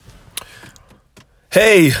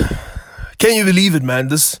Hey, can you believe it, man?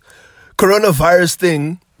 This coronavirus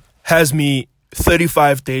thing has me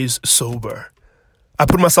 35 days sober. I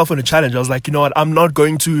put myself on a challenge. I was like, you know what? I'm not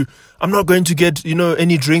going to get,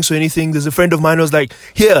 any drinks or anything. There's a friend of mine who was like,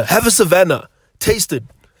 here, have a Savannah. Taste it.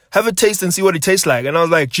 Have a taste and see what it tastes like. And I was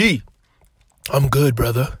like, gee, I'm good,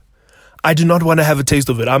 brother. I do not want to have a taste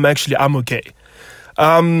of it. I'm okay.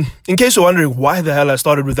 In case you're wondering why the hell I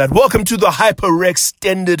started with that, welcome to the Hyper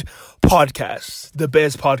Extended Podcast, the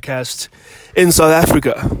best podcast in South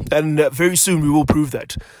Africa. And very soon we will prove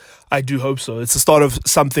that. I do hope so. It's the start of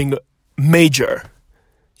something major,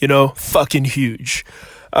 fucking huge.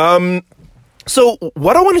 So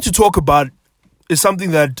what I wanted to talk about is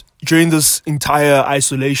something that during this entire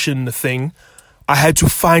isolation thing, I had to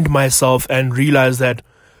find myself and realize that,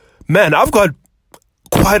 man, I've got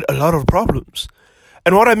quite a lot of problems.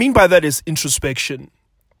 And what I mean by that is introspection.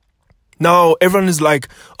 Now, everyone is like,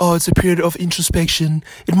 oh, it's a period of introspection.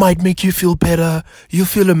 It might make you feel better. You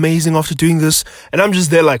feel amazing after doing this. And I'm just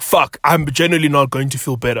there like, fuck, I'm generally not going to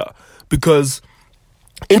feel better. Because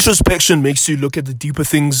introspection makes you look at the deeper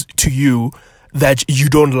things to you that you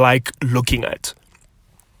don't like looking at.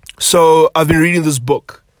 So I've been reading this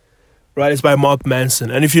book, right? It's by Mark Manson.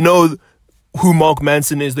 And if you know who Mark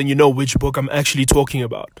Manson is, then you know which book I'm actually talking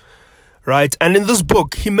about. Right? And in this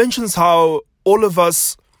book, he mentions how all of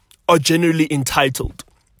us are generally entitled.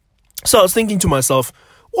 So I was thinking to myself,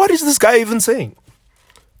 what is this guy even saying?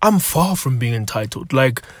 I'm far from being entitled.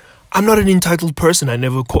 Like, I'm not an entitled person. I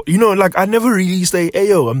never I never really say, hey,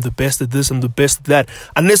 yo, I'm the best at this, I'm the best at that,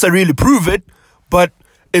 unless I really prove it. But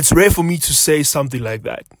it's rare for me to say something like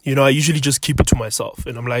that. I usually just keep it to myself.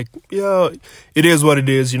 And I'm like, yeah, it is what it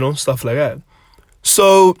is, stuff like that.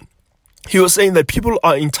 So he was saying that people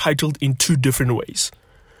are entitled in two different ways.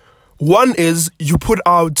 One is you put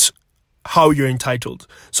out how you're entitled.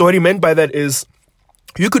 So what he meant by that is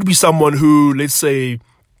you could be someone who, let's say,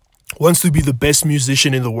 wants to be the best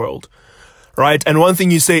musician in the world, right? And one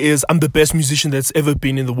thing you say is, I'm the best musician that's ever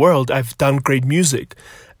been in the world. I've done great music.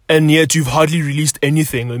 And yet you've hardly released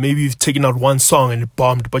anything. Or maybe you've taken out one song and it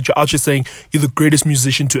bombed, but you're out here saying you're the greatest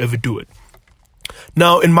musician to ever do it.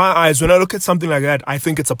 Now, in my eyes, when I look at something like that, I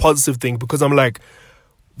think it's a positive thing because I'm like,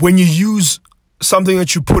 when you use something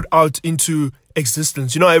that you put out into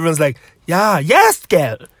existence, everyone's like, yeah, yes,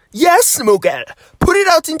 girl, yes, smoker, put it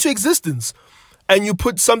out into existence. And you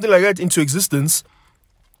put something like that into existence,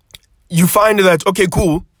 you find that, okay,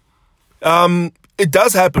 cool, it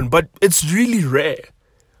does happen, but it's really rare.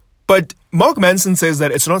 But Mark Manson says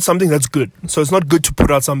that it's not something that's good. So it's not good to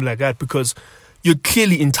put out something like that because you're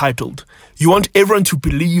clearly entitled. You want everyone to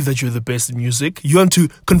believe that you're the best in music. You want to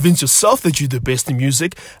convince yourself that you're the best in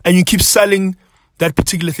music. And you keep selling that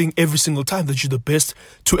particular thing every single time that you're the best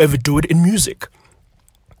to ever do it in music.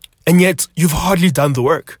 And yet, you've hardly done the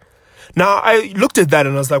work. Now, I looked at that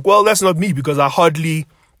and I was like, well, that's not me because I hardly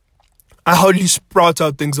sprout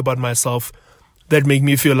out things about myself that make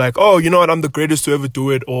me feel like, oh, you know what, I'm the greatest to ever do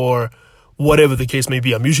it or whatever the case may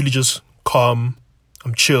be. I'm usually just calm.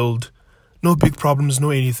 I'm chilled. No big problems, no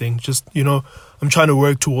anything. Just, I'm trying to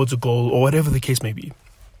work towards a goal or whatever the case may be.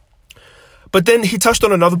 But then he touched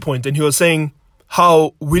on another point and he was saying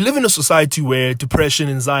how we live in a society where depression,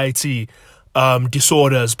 anxiety,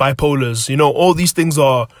 disorders, bipolars, all these things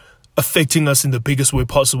are affecting us in the biggest way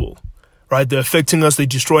possible, right? They're affecting us. They're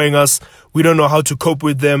destroying us. We don't know how to cope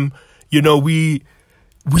with them. We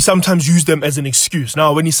sometimes use them as an excuse.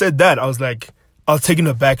 Now, when he said that, I was taken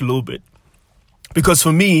aback a little bit because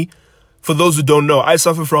for me, for those who don't know, I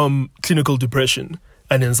suffer from clinical depression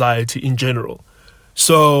and anxiety in general.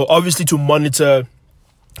 So obviously to monitor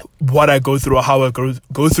what I go through or how I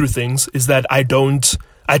go through things is that I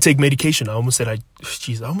take medication. I almost said I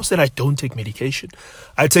don't take medication.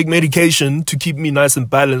 I take medication to keep me nice and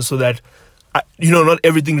balanced so that, not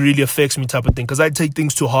everything really affects me type of thing. Because I take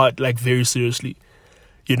things to heart, like very seriously.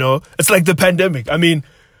 It's like the pandemic. I mean,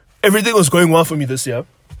 everything was going well for me this year.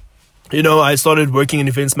 I started working in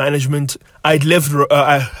events management. I'd left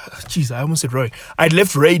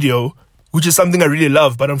radio, which is something I really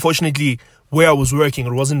love. But unfortunately, where I was working,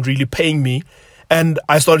 it wasn't really paying me. And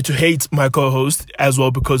I started to hate my co-host as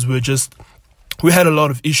well because we had a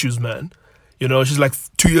lot of issues, man. She's like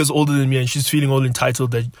 2 years older than me and she's feeling all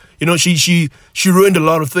entitled that, she ruined a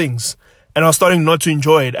lot of things. And I was starting not to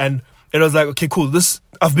enjoy it. And it was like, okay, cool.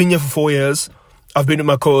 I've been here for 4 years. I've been with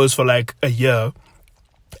my co-host for like a year.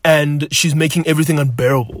 And she's making everything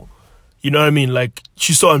unbearable. You know what I mean? Like,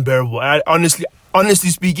 she's so unbearable. I honestly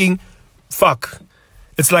speaking, fuck.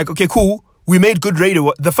 It's like, okay, cool. We made good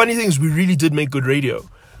radio. The funny thing is we really did make good radio.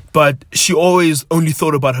 But she always only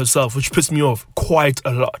thought about herself, which pissed me off quite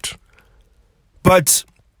a lot. But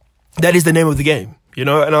that is the name of the game, you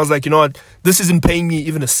know? And I was like, you know what? This isn't paying me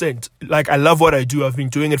even a cent. Like, I love what I do. I've been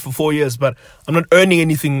doing it for 4 years, but I'm not earning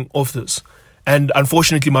anything off this. And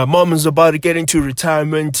unfortunately, my mom is about to get into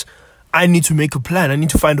retirement. I need to make a plan. I need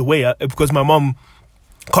to find a way because my mom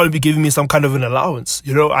can't be giving me some kind of an allowance.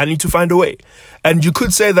 You know, I need to find a way. And you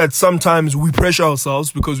could say that sometimes we pressure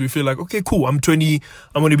ourselves because we feel like, okay, cool. I'm going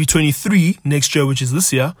to be 23 next year, which is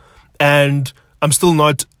this year. And I'm still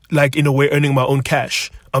not, like, in a way earning my own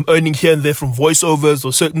cash. I'm earning here and there from voiceovers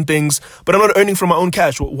or certain things, but I'm not earning from my own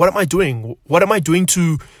cash. What am I doing? What am I doing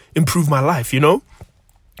to improve my life, you know?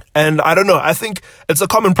 And I don't know. I think it's a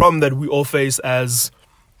common problem that we all face as,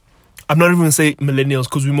 I'm not even going to say millennials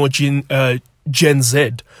because we're more Gen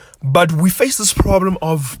Z, but we face this problem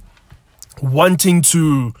of wanting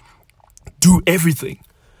to do everything.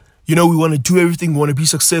 You know, we want to do everything. We want to be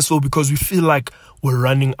successful because we feel like we're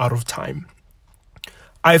running out of time.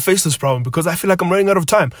 I face this problem because I feel like I'm running out of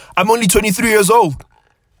time. I'm only 23 years old,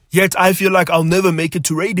 yet I feel like I'll never make it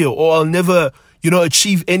to radio, or I'll never, you know,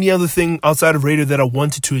 achieve any other thing outside of radio that I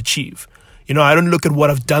wanted to achieve. You know, I don't look at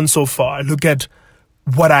what I've done so far. I look at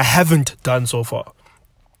what I haven't done so far.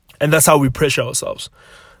 And that's how we pressure ourselves.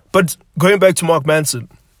 But going back to Mark Manson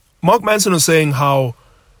was saying how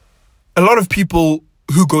a lot of people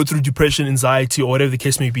who go through depression, anxiety, or whatever the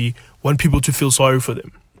case may be, want people to feel sorry for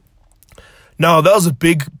them. Now, that was a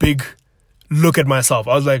big look at myself.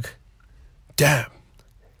 I was like, damn,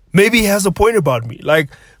 maybe he has a point about me.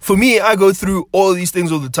 Like, for me, I go through all these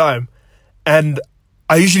things all the time, and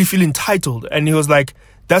I usually feel entitled. And he was like,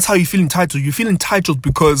 that's how you feel entitled. You feel entitled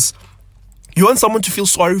because you want someone to feel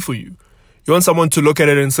sorry for you. You want someone to look at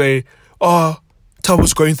it and say, oh,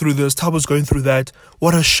 Tabo's going through this, Tabo's going through that.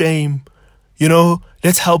 What a shame. You know,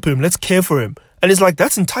 let's help him. Let's care for him. And it's like,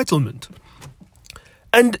 that's entitlement.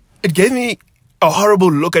 And it gave me a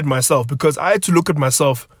horrible look at myself because I had to look at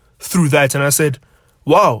myself through that. And I said,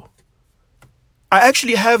 wow, I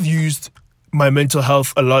actually have used my mental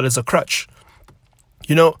health a lot as a crutch.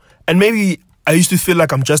 You know, and maybe I used to feel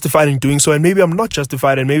like I'm justified in doing so, and maybe I'm not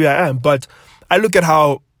justified, and maybe I am. But I look at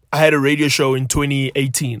how I had a radio show in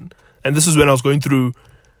 2018, and this is when I was going through,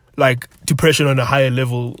 like, depression on a higher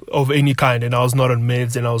level of any kind, and I was not on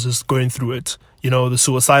meds, and I was just going through it. You know, the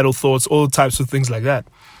suicidal thoughts, all types of things like that.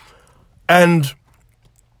 And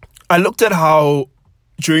I looked at how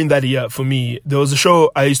during that year, for me, there was a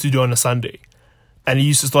show I used to do on a Sunday, and it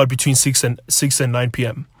used to start between 6 and 9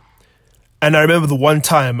 p.m. And I remember the one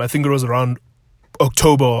time, I think it was around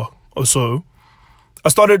October or so,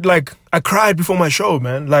 I cried before my show,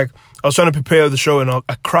 man. Like, I was trying to prepare the show, and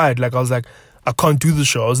I cried. Like, I was like, I can't do the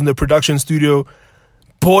show. I was in the production studio,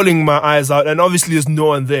 bawling my eyes out, and obviously there's no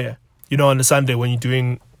one there, you know, on a Sunday when you're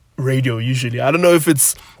doing radio usually. I don't know if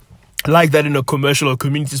it's like that in a commercial or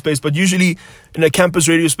community space, but usually in a campus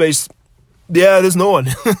radio space, yeah, there's no one.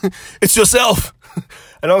 It's yourself.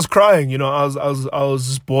 And I was crying, you know, I was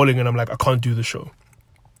just bawling, and I'm like, I can't do the show.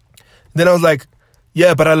 Then I was like,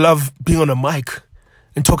 yeah, but I love being on a mic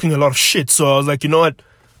and talking a lot of shit. So I was like, you know what?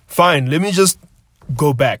 Fine, let me just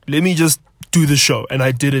go back. Let me just do the show. And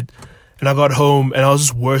I did it. And I got home, and I was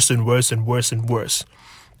just worse and worse and worse and worse.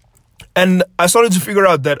 And I started to figure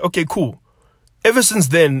out that, okay, cool. Ever since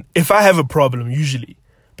then, if I have a problem, usually,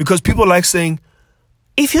 because people like saying,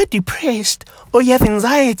 if you're depressed or you have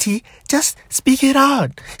anxiety, just speak it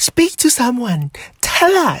out. Speak to someone.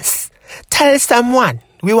 Tell us. Tell someone.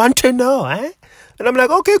 We want to know, eh? And I'm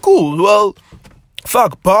like, okay, cool. Well,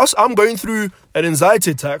 fuck, boss, I'm going through an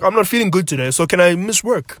anxiety attack. I'm not feeling good today, so can I miss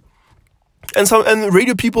work? And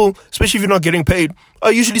radio people, especially if you're not getting paid,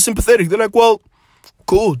 are usually sympathetic. They're like, well,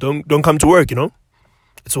 cool, don't come to work, you know?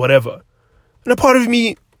 It's whatever. And a part of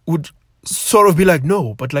me would sort of be like,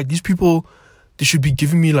 no, but like these people, they should be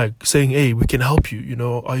giving me, like, saying, hey, we can help you, you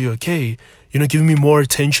know, are you okay? You know, giving me more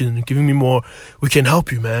attention, giving me more, we can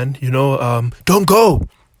help you, man, you know, don't go,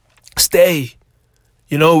 stay,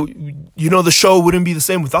 you know, the show wouldn't be the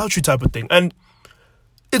same without you type of thing. And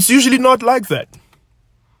it's usually not like that.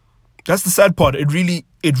 That's the sad part. It really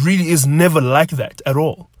is never like that at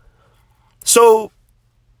all. So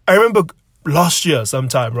I remember last year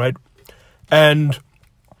sometime, right? And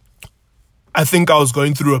I think I was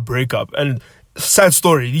going through a breakup. And sad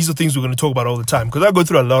story, these are things we're going to talk about all the time, because I go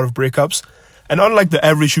through a lot of breakups. And unlike the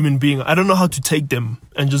average human being, I don't know how to take them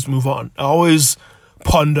and just move on. I always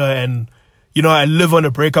ponder, and, you know, I live on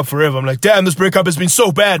a breakup forever. I'm like, damn, this breakup has been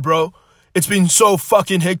so bad, bro. it's been so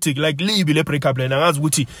fucking hectic. Like, breakup, recover,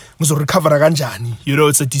 you know,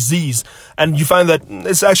 it's a disease. And you find that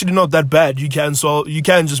it's actually not that bad. You can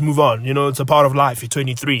just move on. You know, it's a part of life. You're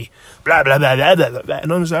 23. Blah, blah, blah, blah, blah, blah.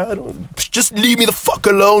 And I'm just like, just leave me the fuck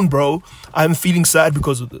alone, bro. I'm feeling sad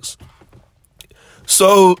because of this.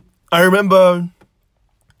 So, I remember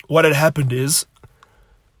what had happened is,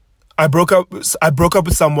 I broke up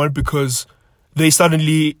with someone because they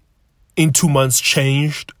suddenly, in 2 months,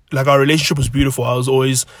 changed. Like, our relationship was beautiful. I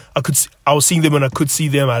was seeing them when I could see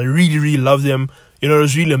them. I really, really loved them. You know, it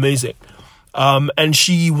was really amazing. And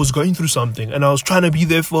she was going through something, and I was trying to be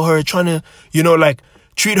there for her, trying to, you know, like,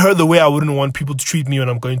 treat her the way I wouldn't want people to treat me when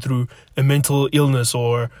I'm going through a mental illness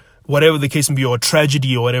or whatever the case may be, or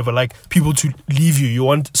tragedy or whatever. Like, people to leave you. You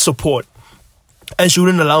want support. And she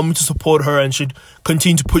wouldn't allow me to support her, and she'd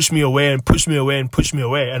continue to push me away and push me away and push me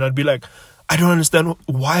away. And I'd be like, I don't understand.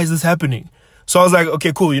 Why is this happening? So I was like,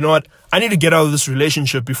 okay, cool. You know what? I need to get out of this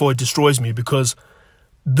relationship before it destroys me, because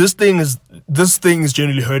this thing is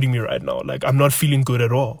generally hurting me right now. Like, I'm not feeling good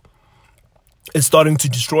at all. It's starting to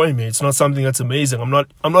destroy me. It's not something that's amazing. I'm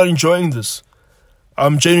not enjoying this.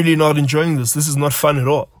 I'm genuinely not enjoying this. This is not fun at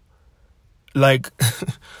all. Like,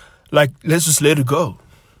 let's just let it go.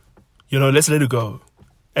 You know, let's let it go.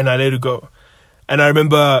 And I let it go. And I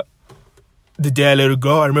remember the day I let it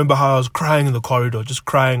go, I remember how I was crying in the corridor, just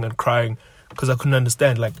crying and crying, because I couldn't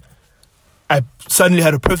understand. Like, I suddenly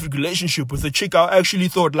had a perfect relationship with a chick. I actually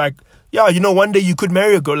thought, like, yeah, you know, one day you could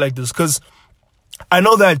marry a girl like this. Because I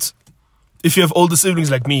know that if you have older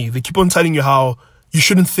siblings like me, they keep on telling you how you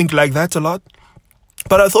shouldn't think like that a lot.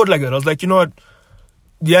 But I thought like that. I was like, you know what?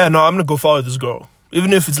 Yeah, no, I'm going to go follow this girl.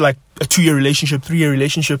 Even if it's like a 2-year relationship, 3-year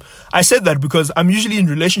relationship. I said that because I'm usually in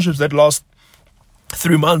relationships that last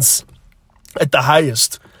 3 months at the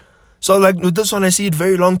highest. So like with this one, I see it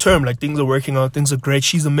very long term. Like, things are working out, things are great.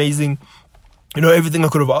 She's amazing. You know, everything I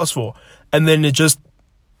could have asked for. And then it just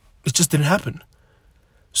didn't happen.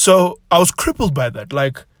 So I was crippled by that.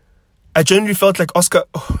 Like, I genuinely felt like Oscar.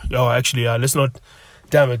 Let's not.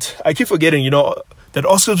 Damn it. I keep forgetting, you know, that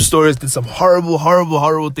Oscar Pistorius did some horrible, horrible,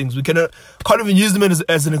 horrible things. We can't even use them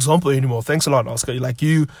as an example anymore. Thanks a lot, Oscar. Like,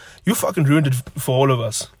 you fucking ruined it for all of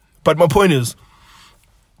us. But my point is,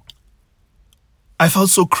 I felt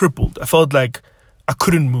so crippled. I felt like I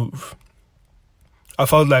couldn't move. I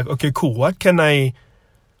felt like, okay, cool. What can I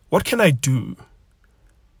do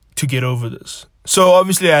to get over this? So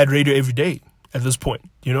obviously I had radio every day at this point,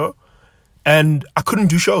 you know, and I couldn't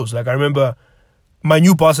do shows. Like, I remember my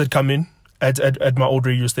new boss had come in at my old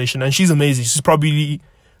radio station, and she's amazing. She's probably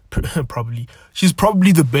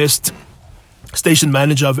the best station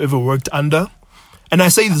manager I've ever worked under. And I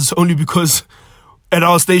say this only because at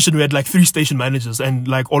our station, we had like 3 station managers, and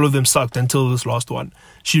like all of them sucked until this last one.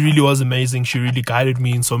 She really was amazing. She really guided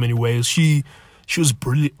me in so many ways. She was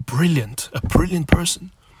brilliant, a brilliant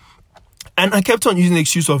person. And I kept on using the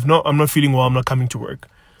excuse of, no, I'm not feeling well, I'm not coming to work.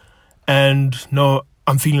 And no,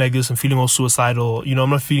 I'm feeling like this, I'm feeling all suicidal, you know, I'm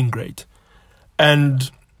not feeling great. And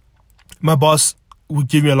my boss would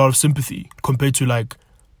give me a lot of sympathy compared to like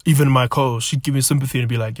even my co-host. She'd give me sympathy and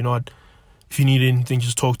be like, you know what, if you need anything,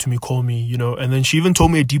 just talk to me, call me, you know. And then she even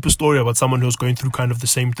told me a deeper story about someone who was going through kind of the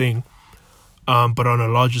same thing, but on a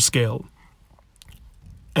larger scale.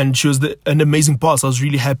 And she was an amazing boss. I was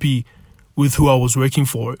really happy with who I was working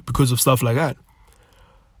for because of stuff like that.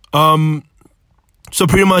 So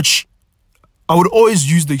pretty much, I would always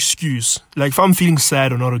use the excuse, like if I'm feeling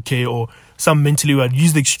sad or not okay or some mentally, I'd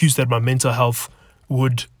use the excuse that my mental health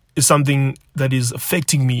is something that is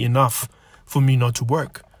affecting me enough for me not to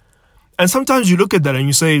work. And sometimes you look at that and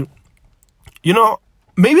you say, you know,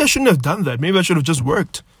 maybe I shouldn't have done that. Maybe I should have just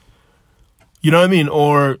worked. You know what I mean?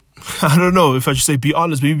 Or I don't know if I should say be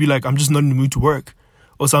honest, maybe be like, I'm just not in the mood to work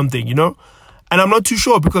or something, you know? And I'm not too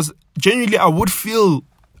sure because genuinely I would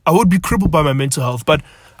be crippled by my mental health, but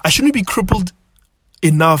I shouldn't be crippled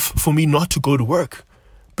enough for me not to go to work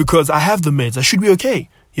because I have the meds. I should be okay.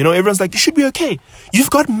 You know, everyone's like, you should be okay. You've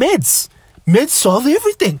got meds. Meds solve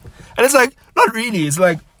everything. And it's like, not really. It's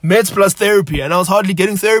like meds plus therapy. And I was hardly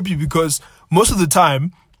getting therapy because most of the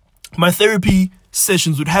time, my therapy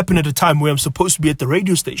sessions would happen at a time where I'm supposed to be at the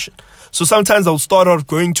radio station. So sometimes I'll start out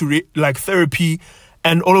going to therapy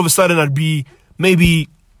and all of a sudden I'd be maybe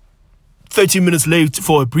 30 minutes late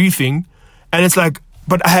for a briefing. And it's like,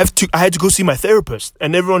 but I had to go see my therapist,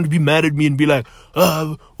 and everyone would be mad at me and be like,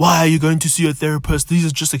 why are you going to see a therapist? These are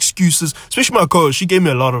just excuses. Especially my coach, she gave me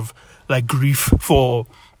a lot of like grief for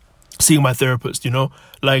seeing my therapist, you know,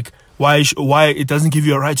 like why it doesn't give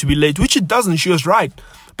you a right to be late, which it doesn't. She was right.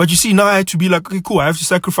 But you see, now I had to be like, okay, cool, I have to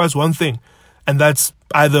sacrifice one thing. And that's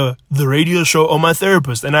either the radio show or my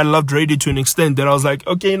therapist. And I loved radio to an extent that I was like,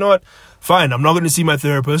 okay, you know what? Fine, I'm not going to see my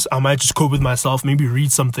therapist. I might just cope with myself, maybe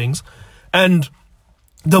read some things. And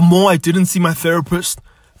the more I didn't see my therapist,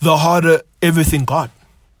 the harder everything got,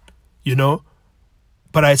 you know?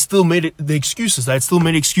 But I still made the excuses. I still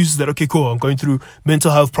made excuses that, okay, cool, I'm going through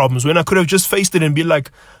mental health problems, when I could have just faced it and be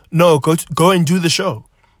like, no, go and do the show.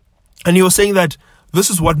 And he was saying that this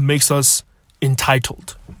is what makes us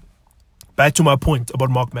entitled. Back to my point about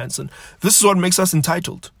Mark Manson. This is what makes us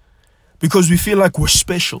entitled. Because we feel like we're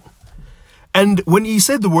special. And when he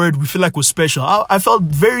said the word, we feel like we're special, I felt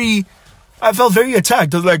very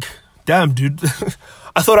attacked. I was like, damn, dude.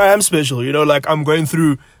 I thought I am special, you know, like I'm going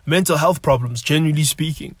through mental health problems, genuinely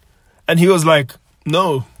speaking. And he was like,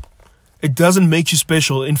 no, it doesn't make you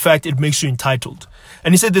special. In fact, it makes you entitled.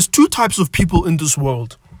 And he said there's two types of people in this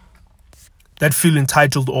world that feel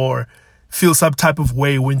entitled or feel some type of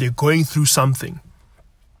way when they're going through something.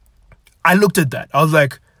 I looked at that. I was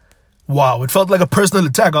like, wow, it felt like a personal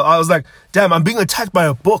attack. I was like, damn, I'm being attacked by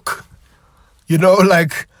a book. You know,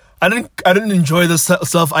 like, I didn't enjoy the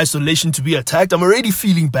self-isolation to be attacked. I'm already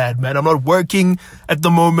feeling bad, man. I'm not working at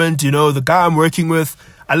the moment. You know, the guy I'm working with,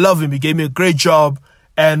 I love him. He gave me a great job.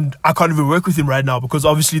 And I can't even work with him right now because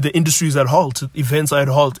obviously the industry is at halt. Events are at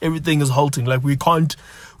halt. Everything is halting. Like, we can't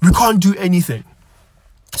do anything.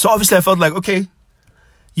 So obviously I felt like, okay,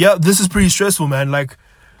 yeah, this is pretty stressful, man. Like,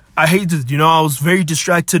 I hated it. You know, I was very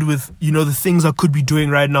distracted with, you know, the things I could be doing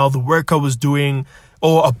right now, the work I was doing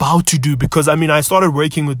or about to do, because I mean, I started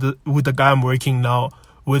working with the guy I'm working now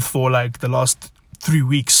with for like the last 3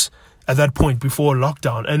 weeks at that point before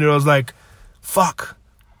lockdown. And it was like, fuck,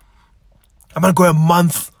 I'm going to go a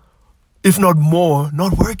month, if not more,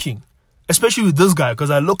 not working, especially with this guy, because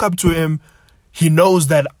I look up to him. He knows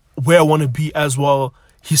that where I want to be as well.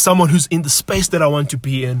 He's someone who's in the space that I want to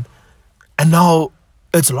be in. And now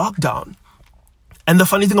it's lockdown. And the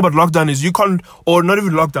funny thing about lockdown is you can't, or not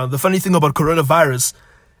even lockdown, the funny thing about coronavirus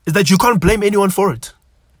is that you can't blame anyone for it.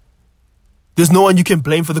 There's no one you can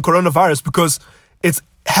blame for the coronavirus because it's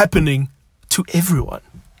happening to everyone.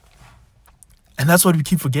 And that's what we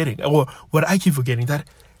keep forgetting, or what I keep forgetting, that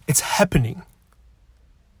it's happening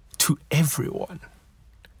to everyone.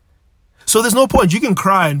 So there's no point. You can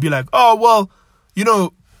cry and be like, oh, well, you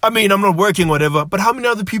know, I mean, I'm not working, whatever. But how many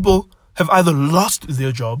other people have either lost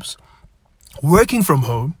their jobs, working from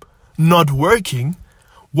home, not working,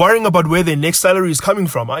 worrying about where their next salary is coming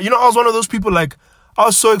from? You know, I was one of those people, like, I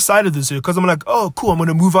was so excited this year because I'm like, oh, cool, I'm going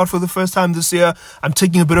to move out for the first time this year. I'm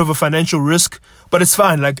taking a bit of a financial risk, but it's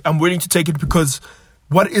fine. Like, I'm willing to take it because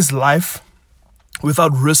what is life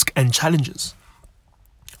without risk and challenges?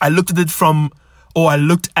 I looked at it from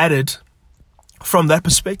that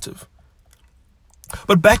perspective.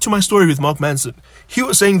 But back to my story with Mark Manson. He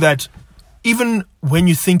was saying that even when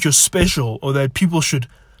you think you're special or that people should,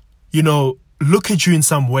 you know, look at you in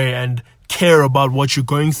some way and care about what you're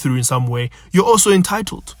going through in some way, you're also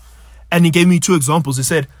entitled. And he gave me 2 examples. He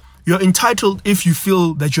said, you're entitled if you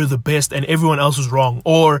feel that you're the best and everyone else is wrong.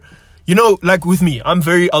 Or, you know, like with me, I'm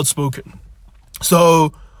very outspoken.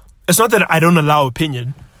 So it's not that I don't allow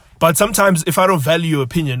opinion, but sometimes if I don't value your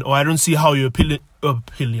opinion or I don't see how your opinion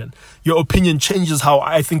changes how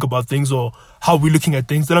I think about things or how we're looking at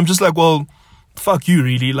things, then I'm just like, well, fuck you,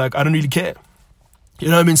 really. Like, I don't really care. You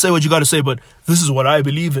know what I mean? Say what you got to say, but this is what I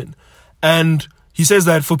believe in. And he says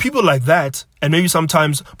that for people like that, and maybe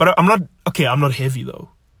sometimes, but I'm not heavy though.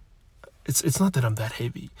 It's not that I'm that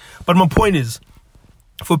heavy. But my point is,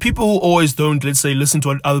 for people who always don't, let's say, listen to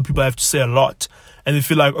what other people have to say a lot, and they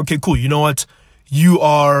feel like, okay, cool, you know what?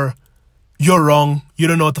 You're wrong. You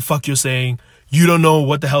don't know what the fuck you're saying. You don't know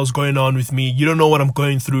what the hell's going on with me. You don't know what I'm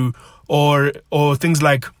going through. Or things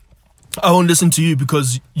like, I won't listen to you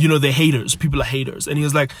because, you know, they're haters. People are haters. And he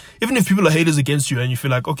was like, even if people are haters against you and you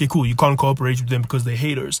feel like, okay, cool, you can't cooperate with them because they're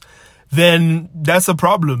haters, then that's a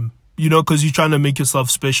problem, you know, because you're trying to make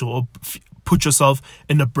yourself special or put yourself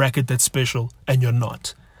in a bracket that's special and you're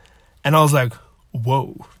not. And I was like,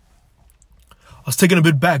 whoa. I was taken a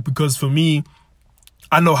bit back because for me,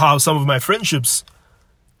 I know how some of my friendships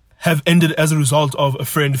have ended as a result of a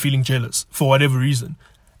friend feeling jealous for whatever reason.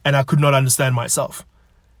 And I could not understand myself,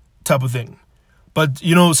 type of thing. But,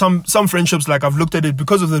 you know, some friendships, like I've looked at it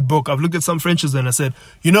because of the book. I've looked at some friendships and I said,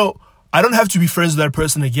 you know, I don't have to be friends with that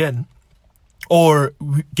person again or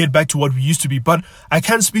get back to what we used to be. But I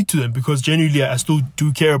can speak to them because genuinely I still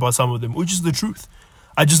do care about some of them, which is the truth.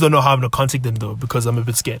 I just don't know how I'm going to contact them though because I'm a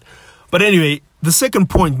bit scared. But anyway, the second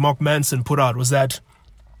point Mark Manson put out was that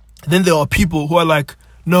then there are people who are like,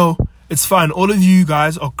 no, it's fine. All of you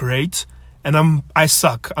guys are great and I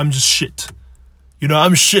suck. I'm just shit.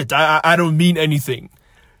 I'm shit. I don't mean anything.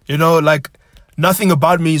 Like nothing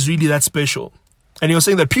about me is really that special. And he was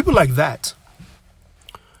saying that people like that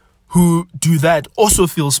who do that also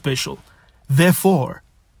feel special. Therefore,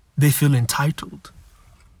 they feel entitled.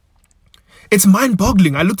 It's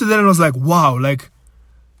mind-boggling. I looked at that and I was like, wow, like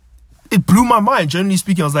it blew my mind. Generally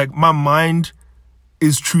speaking, I was like, my mind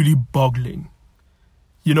is truly boggling.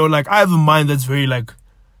 Like I have a mind that's very like,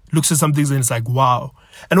 looks at some things and it's like, wow.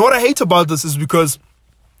 And what I hate about this is because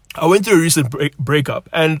I went through a recent breakup,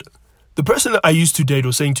 and the person that I used to date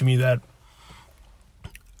was saying to me that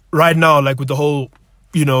right now, like with the whole,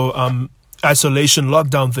 isolation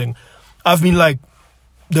lockdown thing, I've been like,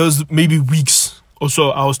 there was maybe weeks or so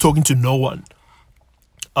I was talking to no one.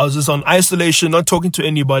 I was just on isolation, not talking to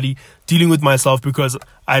anybody, dealing with myself because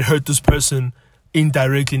I'd hurt this person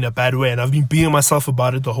indirectly in a bad way, and I've been beating myself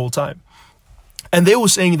about it the whole time. And they were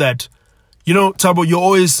saying that, Tabo, you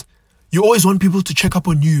always want people to check up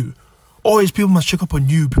on you. Always people must check up on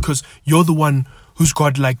you because you're the one who's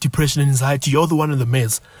got like depression and anxiety. You're the one in the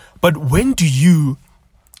mess. But when do you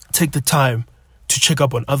take the time to check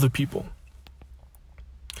up on other people?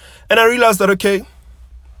 And I realized that, okay,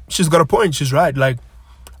 she's got a point. She's right. Like,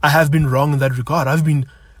 I have been wrong in that regard. I've been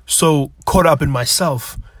so caught up in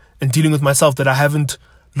myself and dealing with myself that I haven't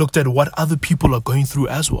looked at what other people are going through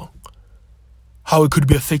as well. How it could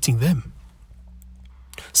be affecting them.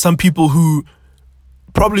 Some people who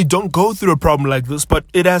probably don't go through a problem like this, but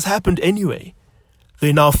it has happened anyway.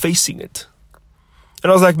 They're now facing it.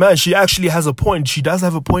 And I was like, man, she actually has a point. She does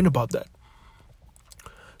have a point about that.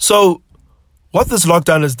 So what this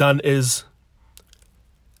lockdown has done is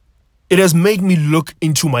it has made me look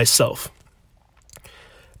into myself.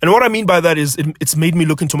 And what I mean by that is it's made me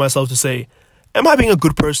look into myself to say, am I being a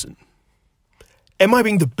good person? Am I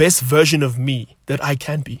being the best version of me that I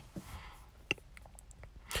can be?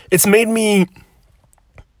 It's made me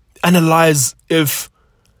analyze if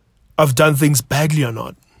I've done things badly or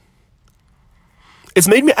not. It's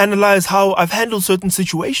made me analyze how I've handled certain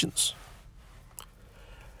situations.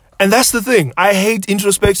 And that's the thing. I hate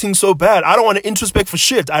introspecting so bad. I don't want to introspect for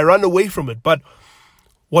shit. I run away from it. But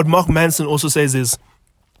what Mark Manson also says is,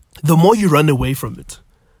 the more you run away from it,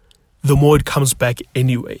 the more it comes back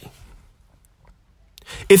anyway.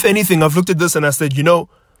 If anything, I've looked at this and I said,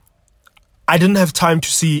 I didn't have time to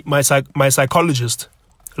see my psychologist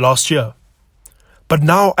last year. But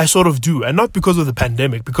now I sort of do. And not because of the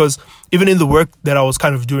pandemic, because even in the work that I was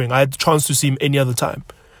kind of doing, I had the chance to see him any other time.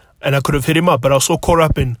 And I could have hit him up, but I was so caught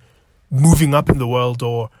up in moving up in the world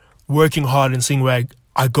or working hard and seeing where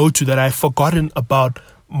I go to that I've forgotten about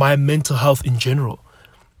my mental health in general.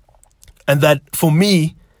 And that for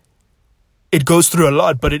me, it goes through a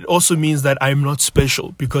lot, but it also means that I'm not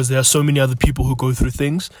special because there are so many other people who go through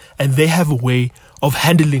things and they have a way of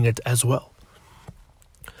handling it as well.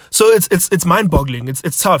 So it's mind-boggling.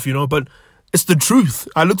 It's tough, but it's the truth.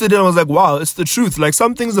 I looked at it and I was like, wow, it's the truth. Like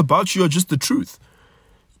some things about you are just the truth.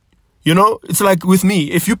 It's like with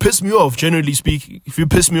me, if you piss me off, generally speaking, if you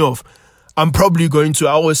piss me off, I'm probably going to,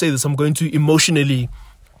 I always say this, I'm going to emotionally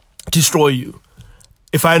destroy you.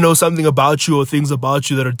 If I know something about you or things about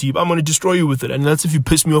you that are deep, I'm going to destroy you with it. And that's if you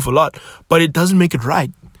piss me off a lot. But it doesn't make it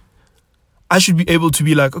right. I should be able to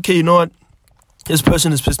be like, okay, you know what? This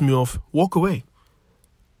person has pissed me off. Walk away.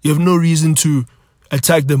 You have no reason to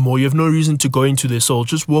attack them more. You have no reason to go into their soul.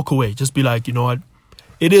 Just walk away. Just be like, you know what?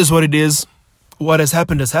 It is what it is. What has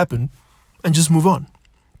happened. And just move on.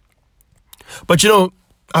 But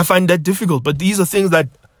I find that difficult. But these are things that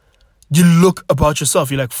you look about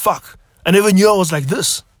yourself. You're like, fuck. I never knew I was like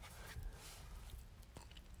this.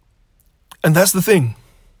 And that's the thing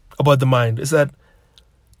about the mind, is that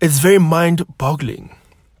it's very mind-boggling.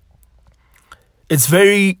 It's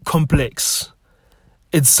very complex.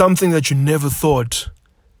 It's something that you never thought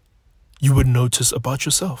you would notice about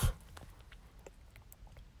yourself.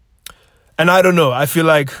 And I don't know, I feel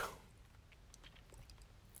like,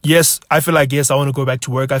 yes, I want to go back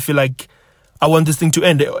to work. I feel like I want this thing to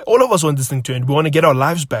end. All of us want this thing to end. We want to get our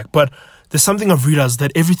lives back. But there's something I've realized,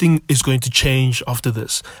 that everything is going to change after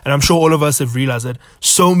this. And I'm sure all of us have realized that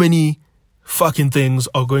so many fucking things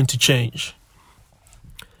are going to change.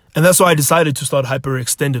 And that's why I decided to start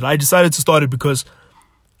Hyperextended. I decided to start it because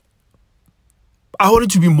I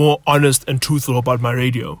wanted to be more honest and truthful about my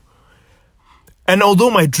radio. And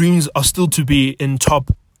although my dreams are still to be in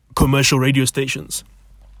top commercial radio stations,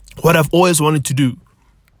 what I've always wanted to do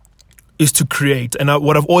is to create. And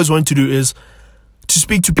what I've always wanted to do is to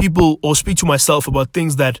speak to people or speak to myself about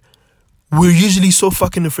things that we're usually so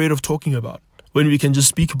fucking afraid of talking about when we can just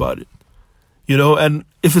speak about it. And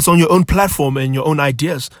if it's on your own platform and your own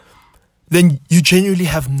ideas, then you genuinely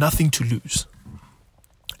have nothing to lose.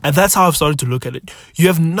 And that's how I've started to look at it. You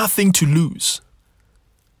have nothing to lose.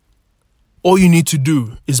 All you need to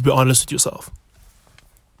do is be honest with yourself.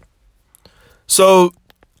 So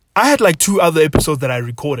I had like 2 other episodes that I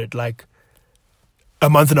recorded like a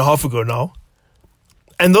month and a half ago now.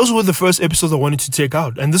 And those were the first episodes I wanted to take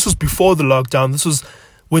out. And this was before the lockdown. This was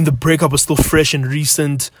when the breakup was still fresh and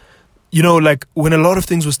recent. You know, like when a lot of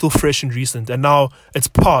things were still fresh and recent. And now it's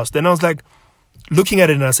past. And I was like looking at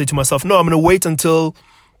it and I say to myself, no, I'm going to wait until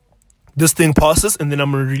this thing passes and then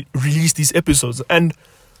I'm going to release these episodes. And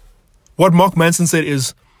what Mark Manson said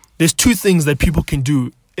is there's 2 things that people can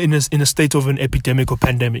do in a state of an epidemic or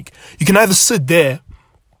pandemic. You can either sit there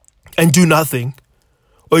and do nothing,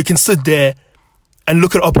 or you can sit there and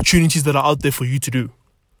look at opportunities that are out there for you to do.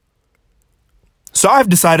 So I've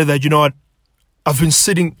decided that, you know what, I've been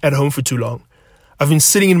sitting at home for too long. I've been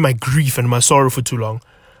sitting in my grief and my sorrow for too long.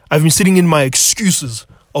 I've been sitting in my excuses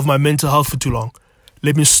of my mental health for too long.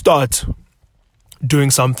 Let me start doing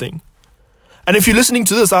something. And if you're listening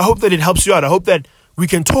to this, I hope that it helps you out. I hope that we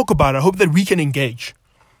can talk about it. I hope that we can engage.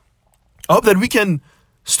 I hope that we can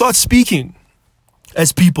start speaking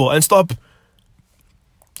as people and stop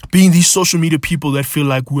being these social media people that feel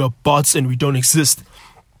like we are bots and we don't exist.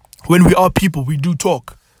 When we are people, we do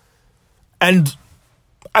talk. And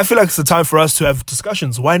I feel like it's the time for us to have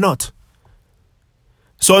discussions. Why not?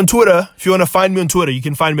 So on Twitter, if you want to find me on Twitter, you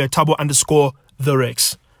can find me at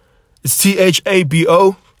Thabo_the_Rex. It's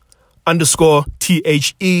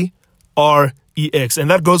THABO_THEREX.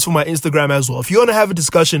 And that goes for my Instagram as well. If you want to have a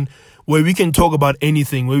discussion where we can talk about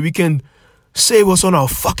anything, where we can say what's on our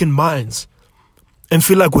fucking minds and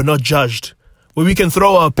feel like we're not judged, where we can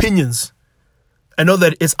throw our opinions and know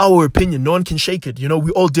that it's our opinion. No one can shake it. You know,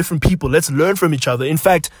 we're all different people. Let's learn from each other. In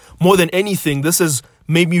fact, more than anything, this has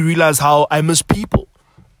made me realize how I miss people.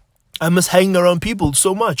 I miss hanging around people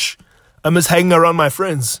so much. I miss hanging around my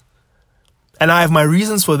friends. And I have my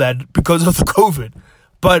reasons for that because of the COVID.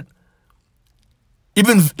 But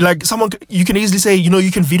even like you can easily say, you know,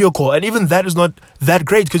 you can video call. And even that is not that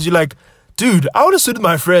great because you're like, dude, I want to sit with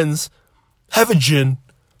my friends, have a gin,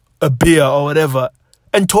 a beer or whatever,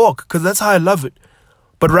 and talk because that's how I love it.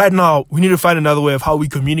 But right now, we need to find another way of how we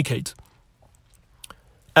communicate.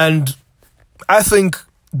 And I think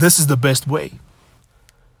this is the best way.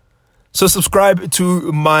 So subscribe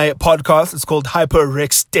to my podcast. It's called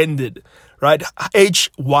Hyperextended, right?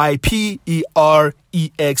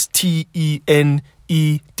 HYPEREXTENED.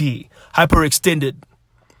 Hyperextended.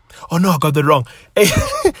 Oh no, I got that wrong.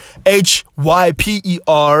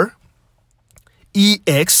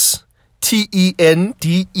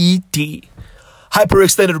 HYPEREXTENDED.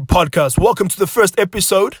 Hyperextended podcast. Welcome to the first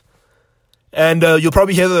episode. And you'll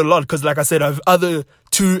probably hear that a lot because, like I said, I have other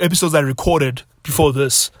 2 episodes I recorded before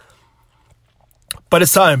this. But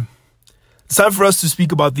it's time. It's time for us to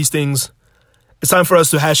speak about these things. It's time for us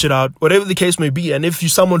to hash it out, whatever the case may be. And if you're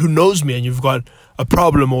someone who knows me and you've got a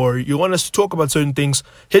problem or you want us to talk about certain things,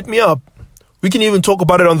 hit me up. We can even talk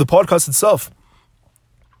about it on the podcast itself.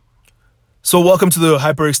 So welcome to the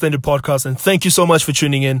Hyperextended podcast, and thank you so much for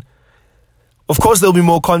tuning in. Of course, there'll be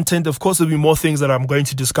more content. Of course, there'll be more things that I'm going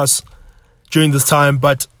to discuss during this time.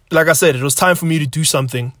 But like I said, it was time for me to do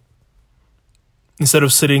something instead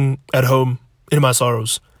of sitting at home in my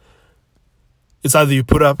sorrows. It's either you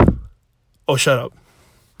put up or shut up.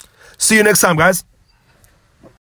 See you next time, guys.